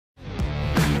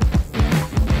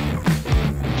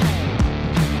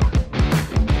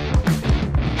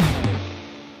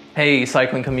Hey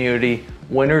cycling community,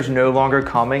 winter's no longer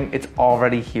coming, it's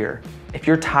already here. If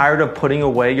you're tired of putting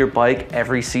away your bike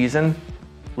every season,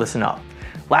 listen up.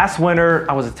 Last winter,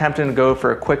 I was attempting to go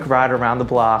for a quick ride around the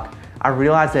block. I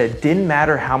realized that it didn't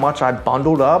matter how much I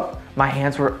bundled up, my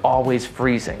hands were always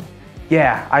freezing.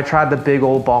 Yeah, I tried the big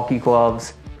old bulky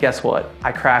gloves. Guess what?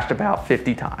 I crashed about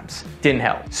 50 times. Didn't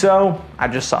help. So I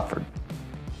just suffered.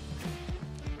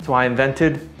 So I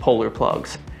invented polar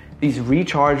plugs. These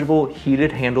rechargeable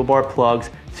heated handlebar plugs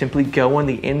simply go on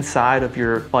the inside of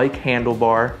your bike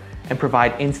handlebar and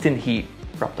provide instant heat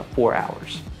for up to 4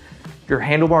 hours. Your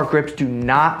handlebar grips do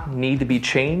not need to be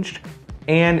changed,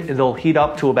 and it'll heat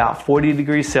up to about 40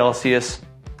 degrees Celsius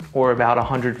or about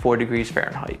 104 degrees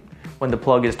Fahrenheit when the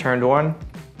plug is turned on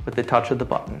with the touch of the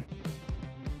button.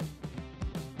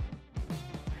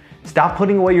 Stop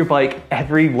putting away your bike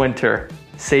every winter.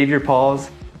 Save your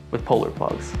paws with polar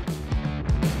plugs.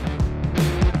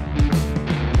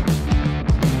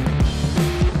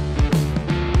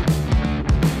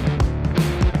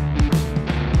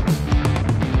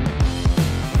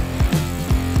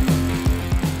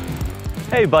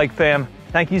 Hey bike fam,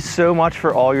 thank you so much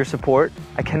for all your support.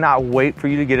 I cannot wait for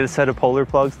you to get a set of polar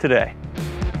plugs today.